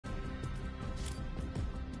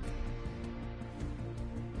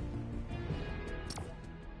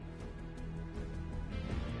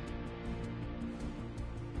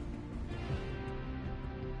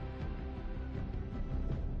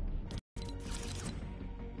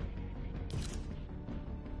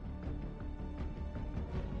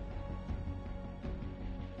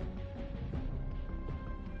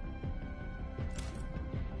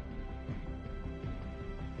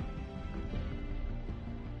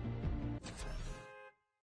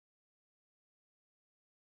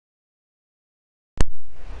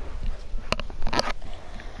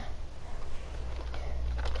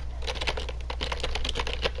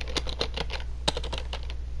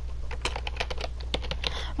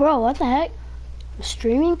Bro, what the heck? I'm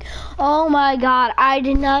streaming? Oh my god, I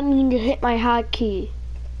did not mean to hit my hotkey.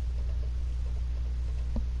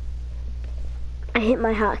 I hit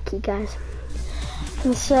my hotkey, guys.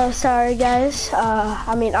 I'm so sorry, guys.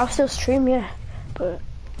 I mean, I'll still stream, yeah, but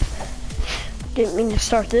didn't mean to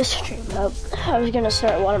start this stream up. I was gonna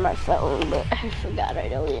start one on my phone, but I forgot I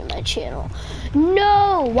deleted my channel.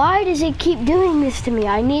 No! Why does it keep doing this to me?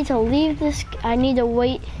 I need to leave this. I need to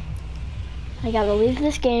wait. I gotta leave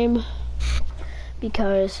this game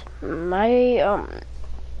because my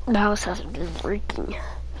mouse hasn't been working.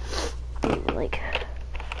 Like.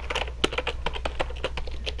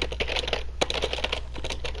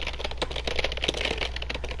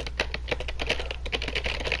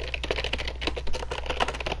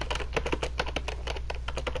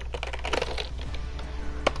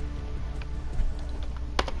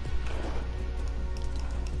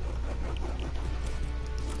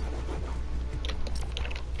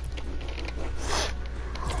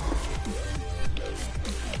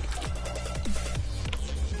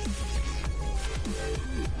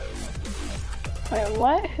 Wait,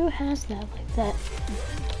 what? Who has that like that?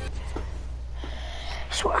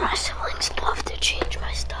 I swear my siblings love to change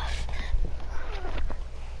my stuff.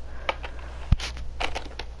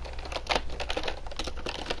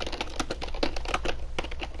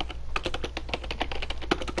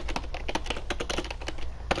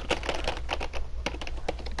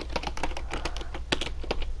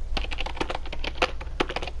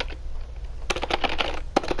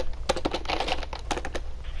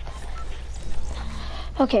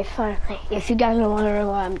 Okay, finally. If you guys are wondering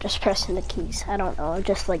why I'm just pressing the keys, I don't know. I'm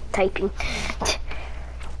just like typing.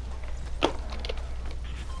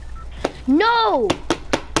 No!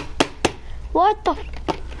 What the?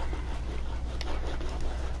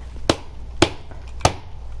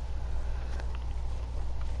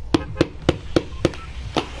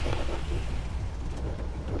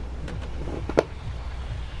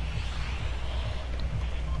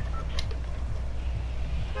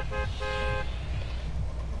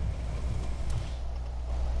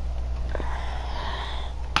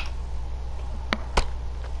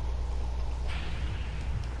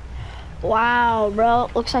 Wow, bro.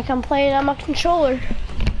 Looks like I'm playing on my controller.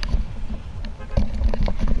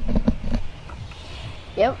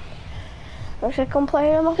 Yep. Looks like I'm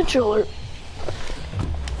playing on my controller.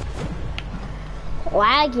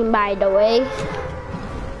 Lagging, by the way.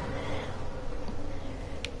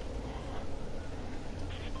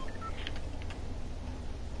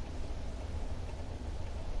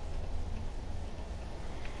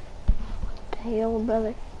 What the hell,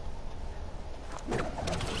 brother?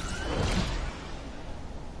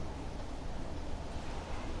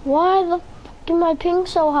 Why the fuck is my ping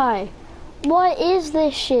so high? What is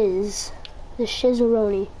this shiz? This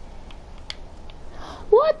shizaroni.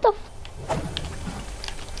 What the f—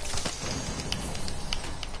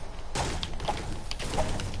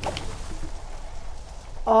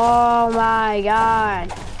 Oh my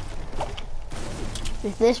god.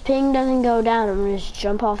 If this ping doesn't go down, I'm gonna just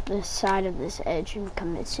jump off the side of this edge and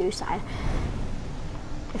commit suicide.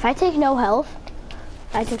 If I take no health,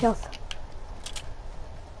 I take health.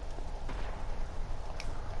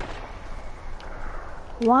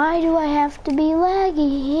 Why do I have to be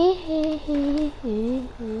laggy?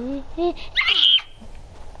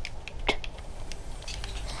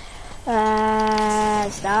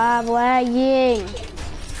 Stop lagging.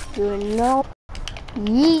 You know,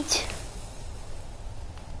 yeet.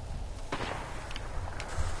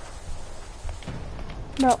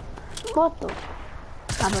 Bro, what the?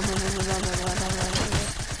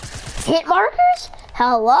 Hit markers?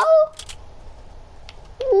 Hello?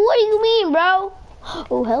 What do you mean, bro?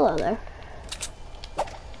 Oh, hello there.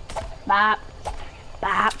 Bop.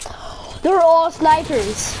 Bop. They're all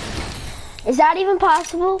snipers. Is that even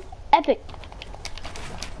possible? Epic.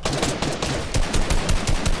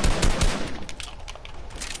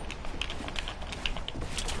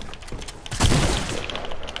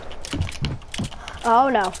 Oh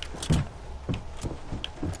no.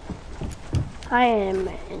 I am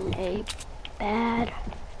in a bad...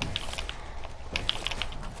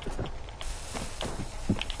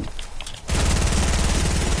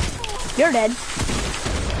 You're dead.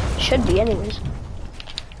 Should be anyways.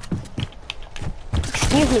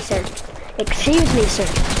 Excuse me, sir. Excuse me, sir.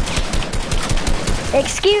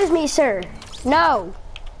 Excuse me, sir. No.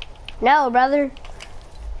 No, brother.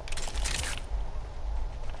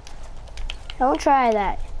 Don't try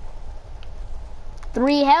that.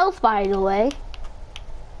 3 health, by the way.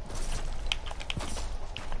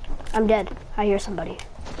 I'm dead. I hear somebody.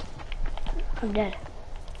 I'm dead.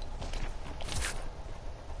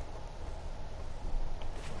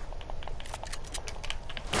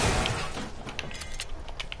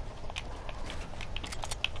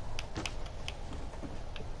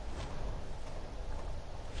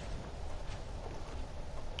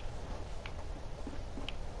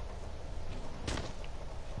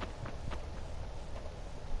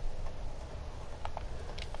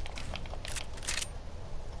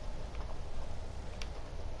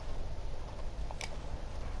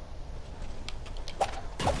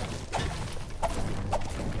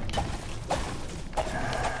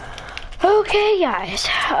 Okay, guys.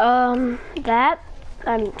 I'm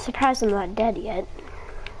surprised I'm not dead yet.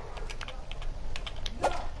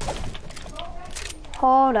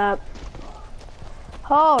 Hold up.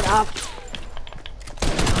 Hold up.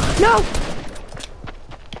 No!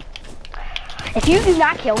 If you do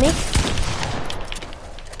not kill me,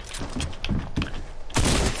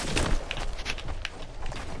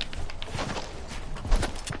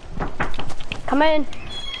 come in.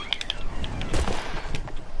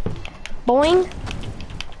 Boing.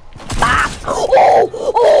 Ah!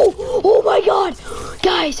 Oh my God,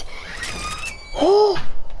 guys! Oh!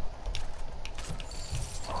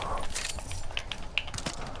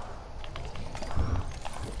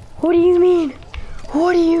 What do you mean?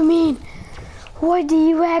 What do you mean? What do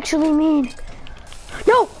you actually mean?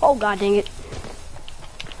 No! Oh God, dang it!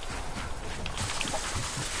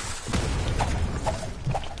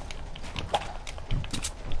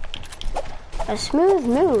 A smooth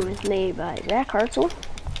move made by Zach Hartzell.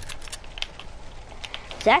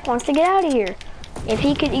 Zach wants to get out of here. If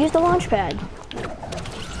he could use the launch pad.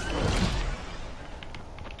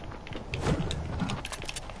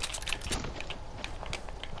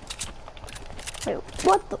 Wait,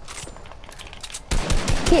 what the?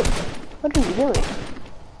 Kid, what are you doing?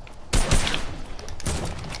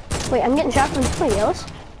 Wait, I'm getting shot from somebody else.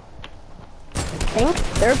 Think,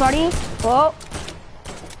 third party. Whoa.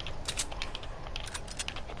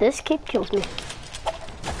 This kid kills me.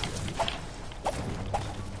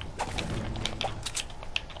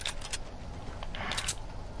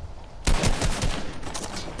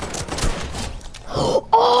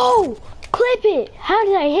 Oh! Clip it! How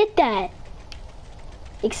did I hit that?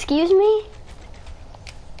 Excuse me?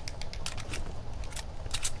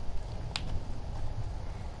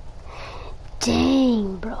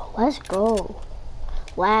 Dang, bro. Let's go.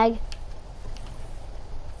 Lag.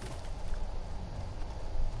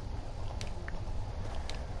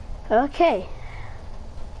 Okay.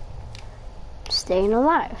 Staying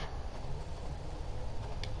alive.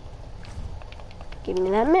 Give me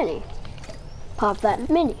that mini. Pop that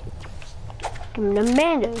mini. Give me them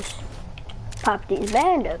bandos. Pop these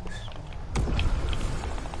bandos.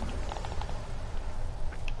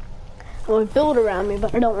 I want to build around me,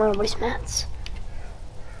 but I don't want to waste mats.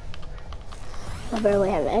 I barely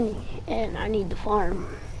have any, and I need the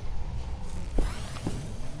farm.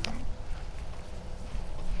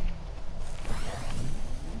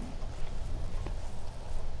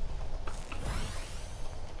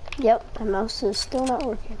 Yep, my mouse is still not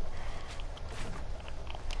working.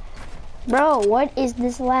 Bro, what is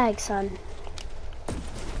this lag, son?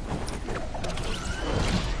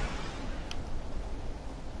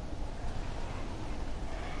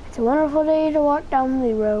 It's a wonderful day to walk down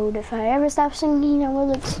the road. If I ever stop singing, I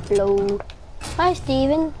will explode. Hi,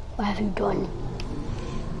 Steven. What have you done?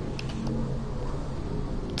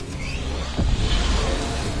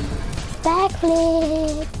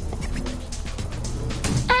 Backflip.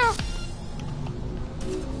 Ah!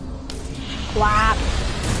 Wow.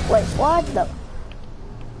 Wait, what the?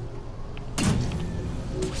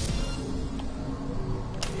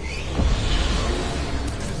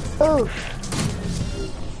 Oof.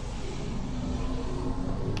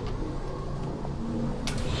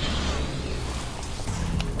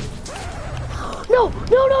 No,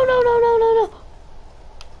 no, no, no, no, no, no, no.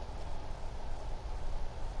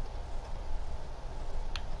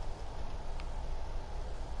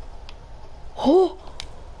 Oh.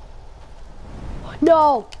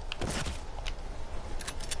 No.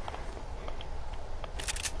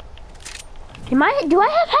 Do I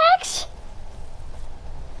have hacks?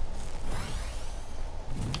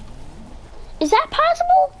 Is that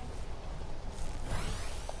possible?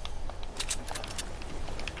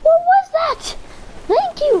 What was that?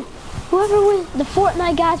 Thank you. Whoever was the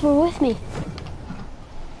Fortnite guys were with me.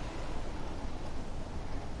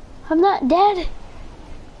 I'm not dead.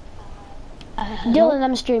 Dylan,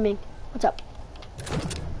 I'm streaming. What's up?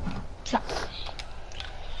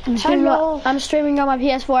 I'm streaming on my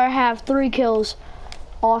PS4. I have 3 kills.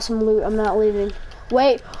 Awesome loot. I'm not leaving.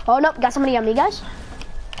 Wait. Oh, nope. Got somebody on me, guys.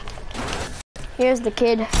 Here's the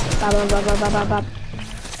kid. Bop, bop, bop, bop, bop, bop.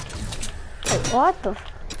 Wait, what the?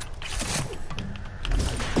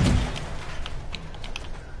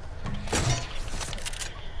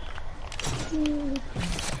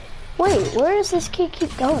 Wait, where does this kid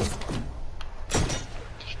keep going?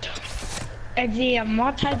 Is he a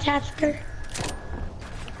multitasker?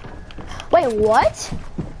 Wait, what?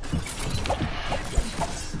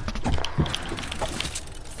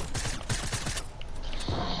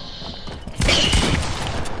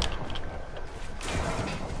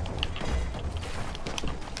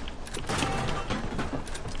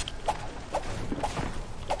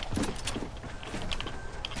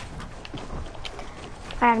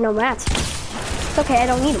 I have no mats. It's okay, I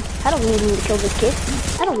don't need them. I don't need him to kill this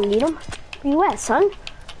kid. I don't need him. Where you at, son?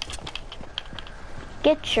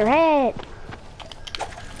 Get your head.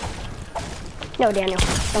 No, Daniel,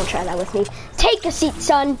 don't try that with me. Take a seat,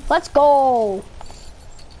 son. Let's go.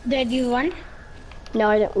 Did you win? No,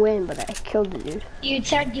 I didn't win, but I killed the dude. You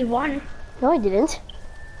said you won. No, I didn't.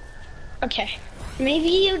 Okay. Maybe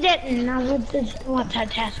you didn't. I was just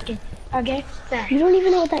multitasking. Okay? Sorry. You don't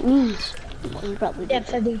even know what that means. Well, you probably do.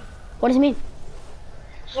 Yes, I do. What does it mean?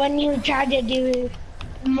 When you try to do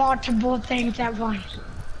multiple things at once.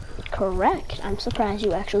 Correct. I'm surprised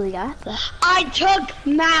you actually got that. I took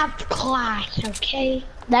math class, okay?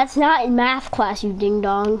 That's not in math class, you ding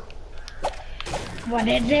dong. What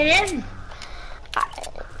is it in?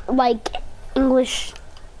 Like English,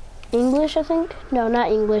 I think? No,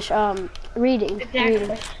 not English, reading. Exactly.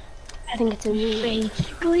 Reading. I think it's in reading.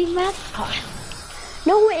 Basically math class.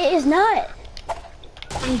 No, it is not.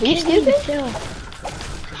 I'm Are you kidding stupid?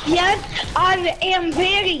 too. Yes, I am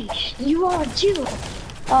very. You are too.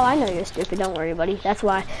 Oh, I know you're stupid. Don't worry, buddy. That's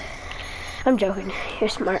why. I'm joking. You're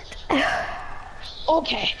smart.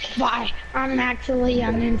 Okay, bye. I'm actually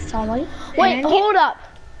uninstalling. Wait, And- hold up.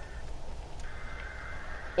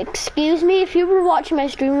 Excuse me, if you were watching my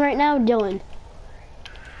stream right now, Dylan,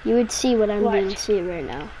 you would see what I'm being see right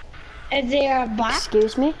now. Is there a bot?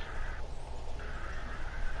 Excuse me?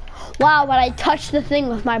 Wow, but I touched the thing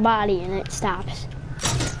with my body and it stops.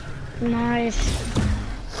 Nice.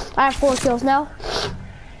 I have 4 kills now.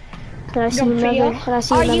 Can I see Good for another? you. Can I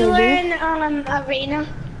see Are another you dude? in arena?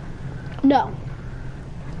 No.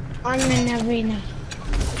 I'm in arena.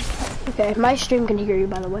 Okay, my stream can hear you,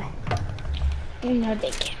 by the way. You know they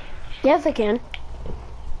can. Yes, I can.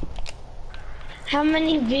 How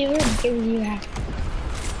many viewers do you have?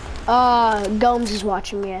 Gomes is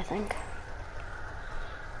watching me, I think.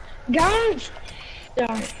 Guns.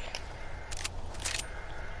 Sorry.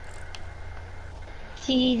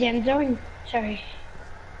 See them doing. Sorry.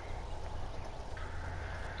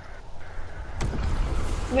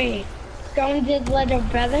 Wait. Guns is little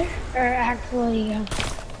brother or actually?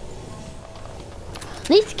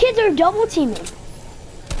 These kids are double teaming.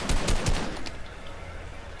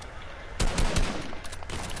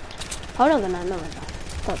 Oh no, they're not. No, they're not.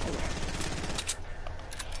 Thought they were.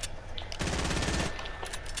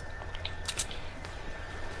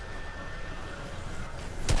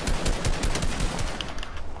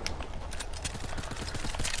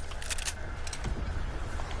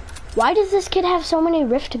 Why does this kid have so many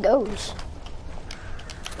Rift Goes?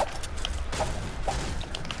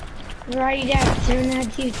 Right as soon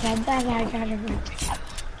as you said that, I got a rift.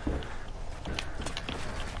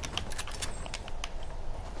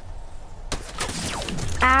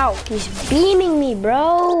 Ow, he's beaming me,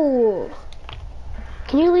 bro.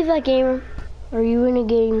 Can you leave that game? Are you in a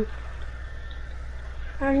game?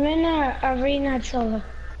 I'm in a arena solo.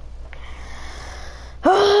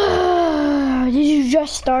 Did you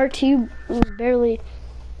just start? You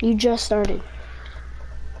just started.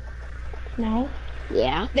 No.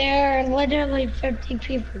 Yeah. There are literally 50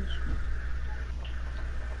 people.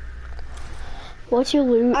 What's your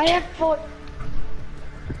loot? I have 4.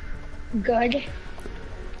 Good.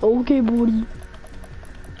 Okay, buddy.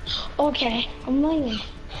 Okay, I'm leaving.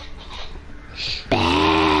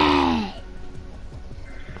 Bet.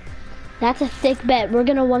 That's a thick bet. We're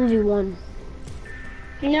gonna 1v1.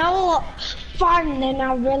 No, fun, then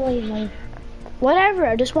I'll really leave. Whatever.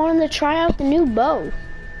 I just wanted to try out the new bow.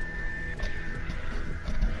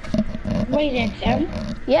 Wait, it's him?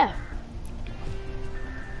 Yeah.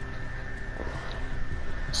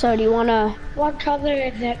 So do you wanna What color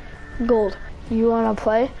is it? gold? You wanna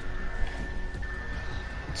play?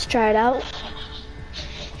 Let's try it out.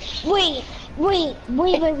 Wait.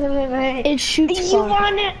 It shoots You far.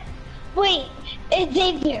 want it? Wait, it's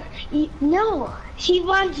Xavier. No, he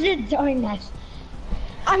wants to join us.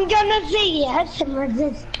 I'm gonna say yes and we're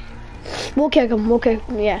just... We'll kick him. We'll kick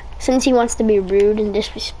him. Yeah. Since he wants to be rude and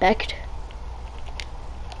disrespect.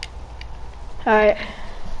 All right.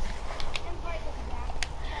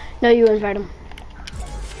 No, you invite him.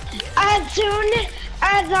 As soon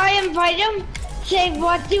as I invite him, say,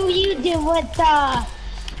 what do you do with the,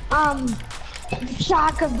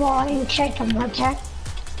 soccer ball and kick him, okay?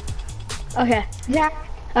 Okay. Zach?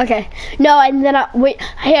 Okay. No, and then wait.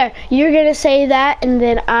 Here, you're gonna say that, and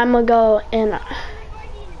then I'm gonna go and. All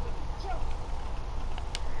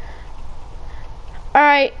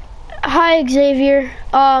right. Hi, Xavier.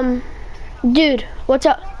 Dude, what's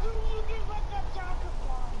up?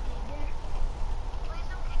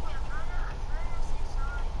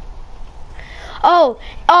 Oh,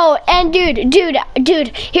 and dude, here,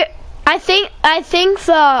 I think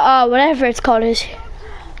the whatever it's called is.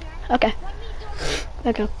 Okay.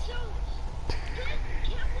 Okay.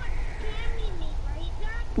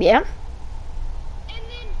 Yeah. And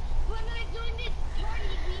then when I joined this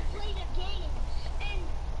party, we played a game, and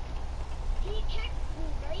he kicked me,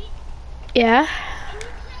 right? Yeah. And he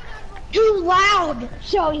said I was too loud,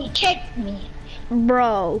 so he kicked me.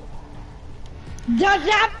 Bro. Does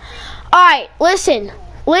that? All right. Listen.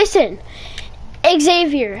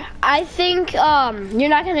 Xavier, I think you're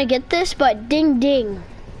not gonna get this, but ding ding.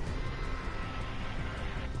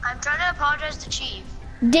 I'm trying to apologize to Chief.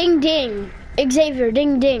 Ding ding. Xavier,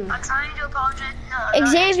 ding ding. I'm trying to apologize. No,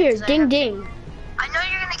 Xavier, ding ding. I know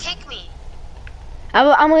you're gonna kick me.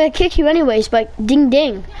 I'm gonna kick you anyways, but ding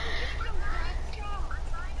ding.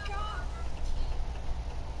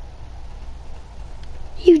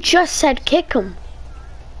 You just said kick him.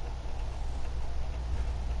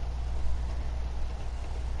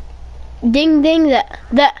 Ding ding, the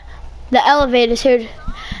elevator's here.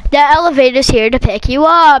 The elevator's here to pick you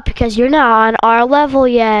up because you're not on our level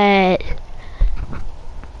yet.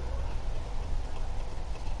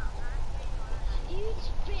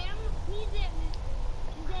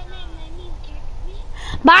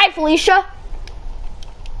 Bye, Felicia.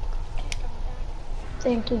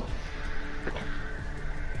 Thank you.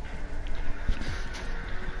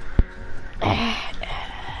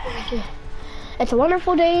 It's a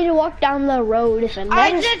wonderful day to walk down the road.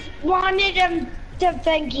 I just wanted him to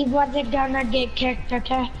think he wasn't gonna get kicked,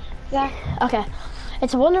 okay? Zach? Okay.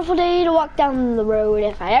 It's a wonderful day to walk down the road.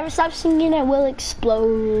 If I ever stop singing, I will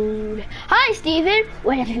explode. Hi, Steven.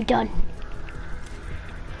 What have you done?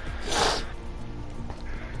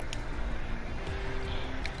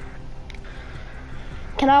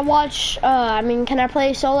 Can I watch, can I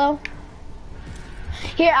play solo?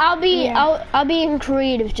 Here, I'll be in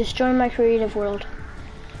creative. Just join my creative world.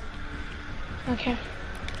 Okay.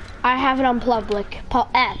 I have it on public.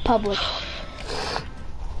 Public.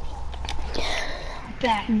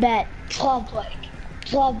 Bet. Public.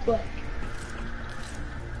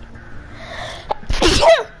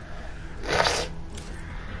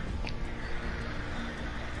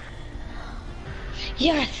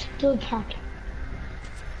 Yes, blue pocket.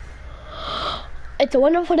 It's a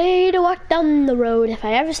wonderful day to walk down the road. If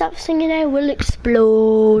I ever stop singing, I will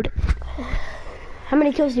explode. How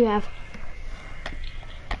many kills do you have?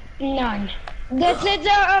 None. This is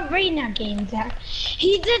an arena game, Zach.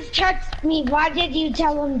 He just texted me. Why did you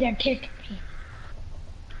tell him to kick me?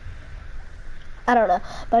 I don't know,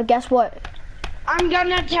 but guess what? I'm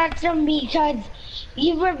gonna text him because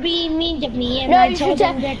you were being mean to me, and No, I told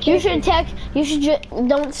him to kick me. You should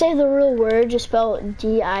don't say the real word. Just spell it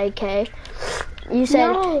D-I-K. You said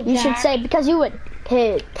No, you should Zach. say because you would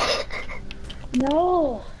hit.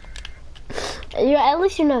 No. At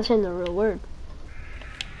least you're not saying the real word.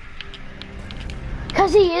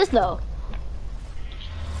 Cause he is though.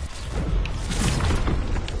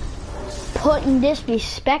 Putting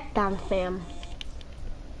disrespect on fam.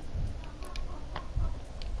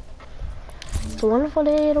 It's a wonderful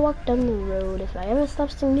day to walk down the road. If I ever stop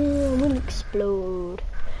singing, I will explode.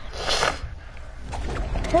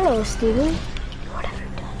 Hello, Steven. What have you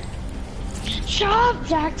done? Shut up,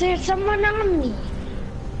 Zach. There's someone on me.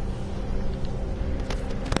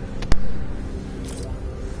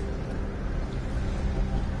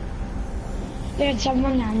 There's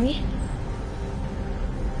someone on me.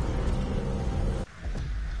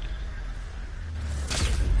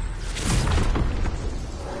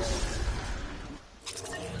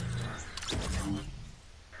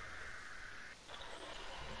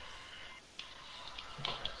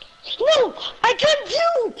 No, I couldn't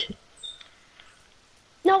shoot.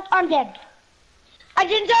 No, I'm dead. I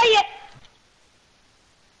didn't die yet.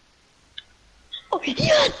 Oh,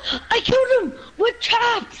 yes, I killed him with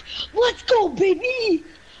traps. Let's go, baby.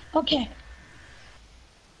 Okay.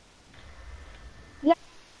 Zach.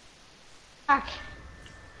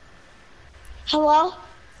 Hello?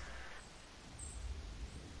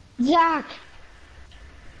 Zach.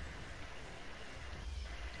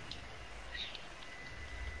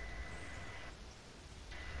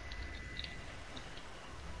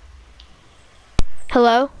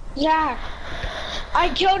 Hello? Zach. I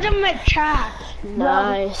killed him with traps.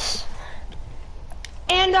 Nice.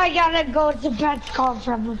 And I gotta go to pet's call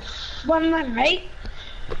from him. 1 month, right?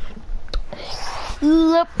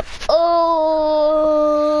 Yep.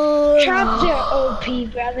 Oh. Traps are OP,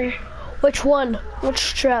 brother. Which one?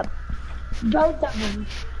 Which trap? Both of them.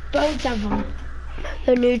 Both of them.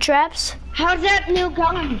 The new traps? How's that new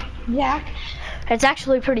gun, Zach? It's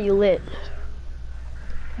actually pretty lit.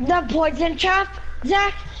 The poison trap,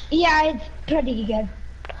 Zach? Yeah, it's pretty good.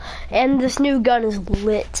 And this new gun is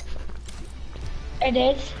lit. It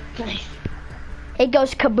is? Nice. It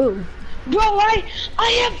goes kaboom. Bro, I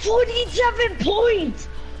have 47 points!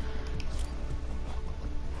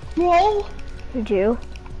 Bro? Did you?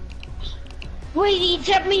 Wait, he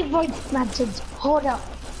sent me voice message. Hold up.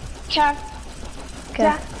 Okay.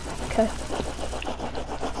 Okay. Okay.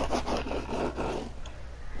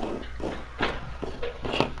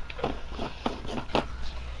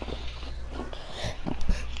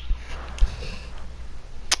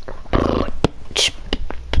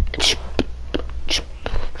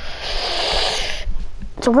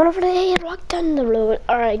 It's a wonderful day to walk down the road.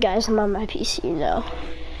 Alright guys, I'm on my PC now.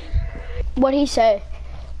 What'd he say?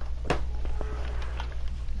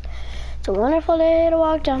 It's a wonderful day to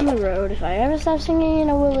walk down the road. If I ever stop singing,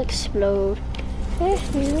 I will explode.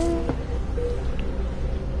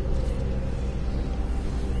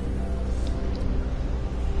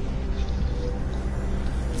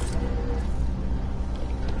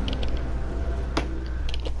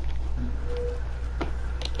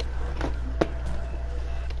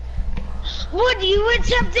 Would you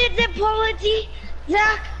accept the apology,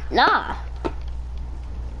 Zach? Nah.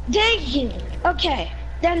 Thank you. Okay,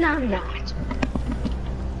 then I'm not.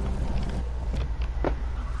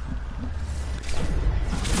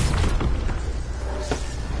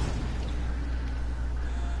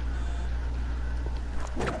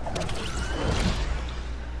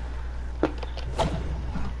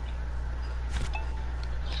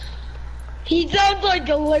 He sounds like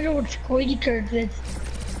a little squeaker,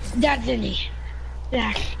 doesn't he?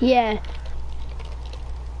 Zach. Yeah.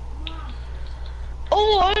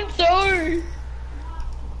 Oh, I'm sorry.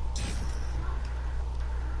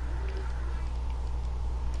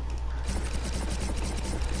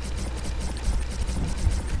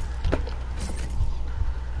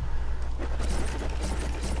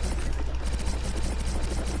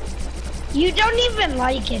 You don't even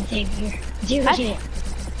like it, Xavier, do you?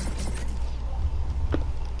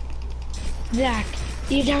 Zach,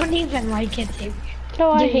 you don't even like it, Xavier.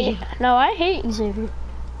 No, I hate. No, I hate Xavier.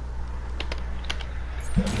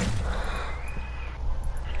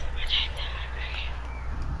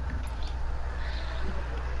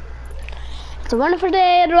 It's a wonderful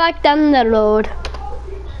day to walk down the road.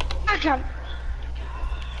 Okay.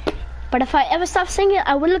 But if I ever stop singing,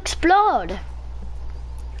 I will explode.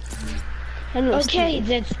 Okay,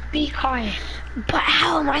 then be quiet. But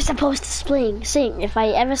how am I supposed to sing? If I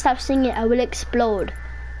ever stop singing, I will explode.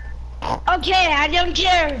 Okay, I don't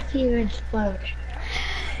care if you explode.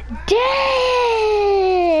 Dang!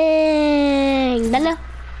 Dana?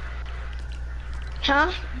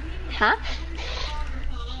 Huh? Huh?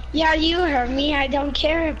 Yeah, you heard me. I don't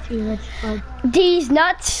care if you explode. These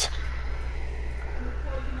nuts.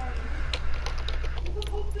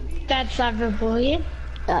 That's cyberbullying.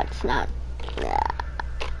 That's not.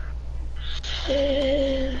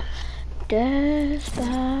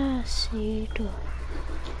 Despacito.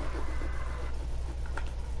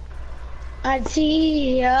 I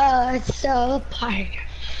see so tired.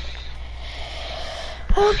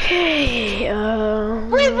 Okay.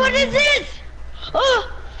 Wait, what is this?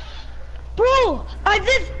 Oh, bro, I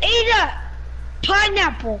just ate a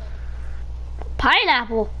pineapple.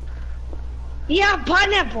 Pineapple. Yeah,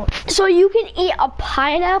 pineapple. So you can eat a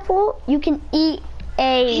pineapple. You can eat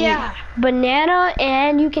a banana,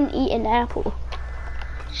 and you can eat an apple.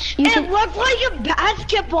 It looked like a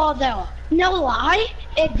basketball, though. No lie,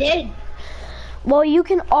 it did. Well, you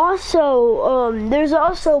can also, there's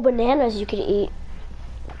also bananas you can eat.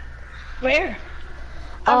 Where?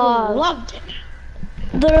 I loved it.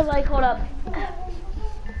 They're like, hold up.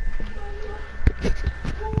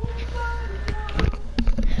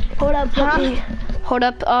 Hold up, hold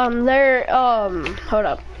up, hold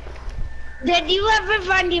up. Did you ever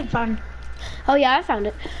find your phone? Oh yeah, I found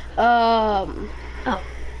it. Oh.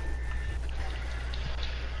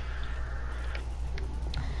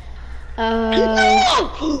 No!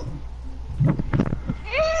 Oh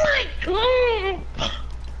my god!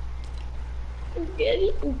 I'm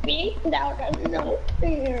getting beaten out of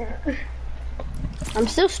nowhere. I'm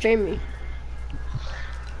still streaming.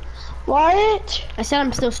 What? I said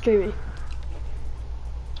I'm still streaming.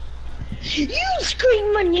 You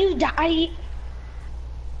scream when you die.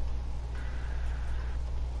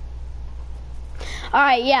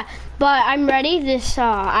 Alright, yeah, but I'm ready.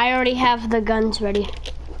 I already have the guns ready.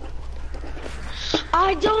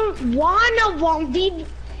 I don't wanna 1v.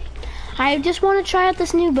 I just want to try out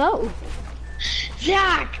this new bow.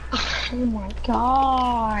 Zach, oh my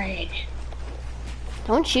god.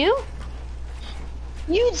 Don't you?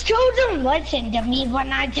 You still don't listen to me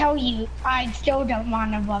when I tell you I still don't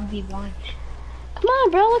want to 1v1. Come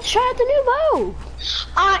on, bro, let's try out the new bow.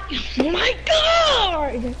 My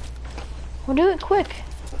God! We'll do it quick.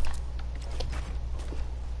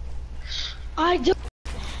 I do.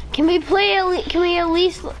 Can we at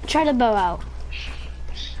least try the bow out?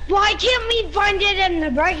 Why can't we find it in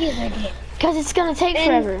the regular game? Because it's gonna take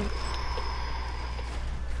forever.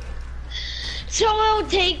 So it'll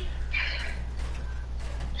take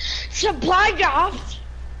supply drops.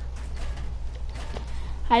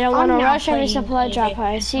 I don't want to rush every supply drop,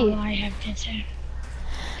 I see. I have to say.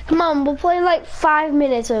 Come on, we'll play like 5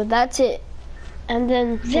 minutes of that's it. And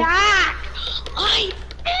then Zach!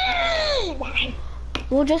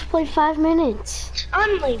 we'll just play 5 minutes.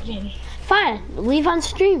 I'm leaving. Fine, leave on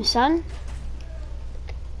stream, son.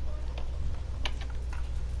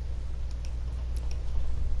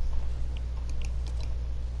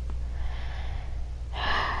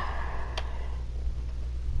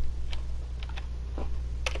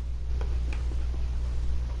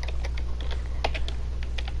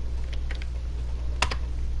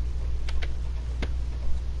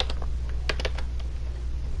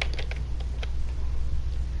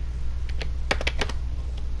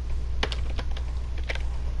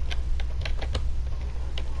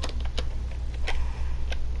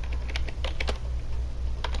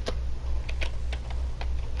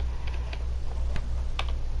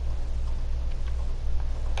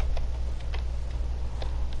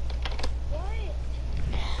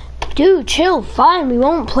 Dude, chill, fine, we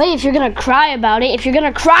won't play if you're gonna cry about it. If you're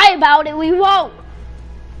gonna cry about it, we won't.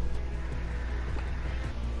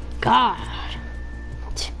 God.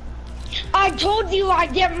 I told you I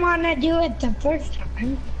didn't want to do it the first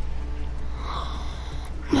time.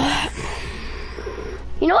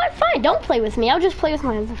 You know what, fine, don't play with me. I'll just play with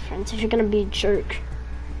my other friends if you're gonna be a jerk.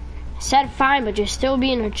 I said fine, but you're still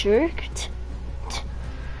being a jerk.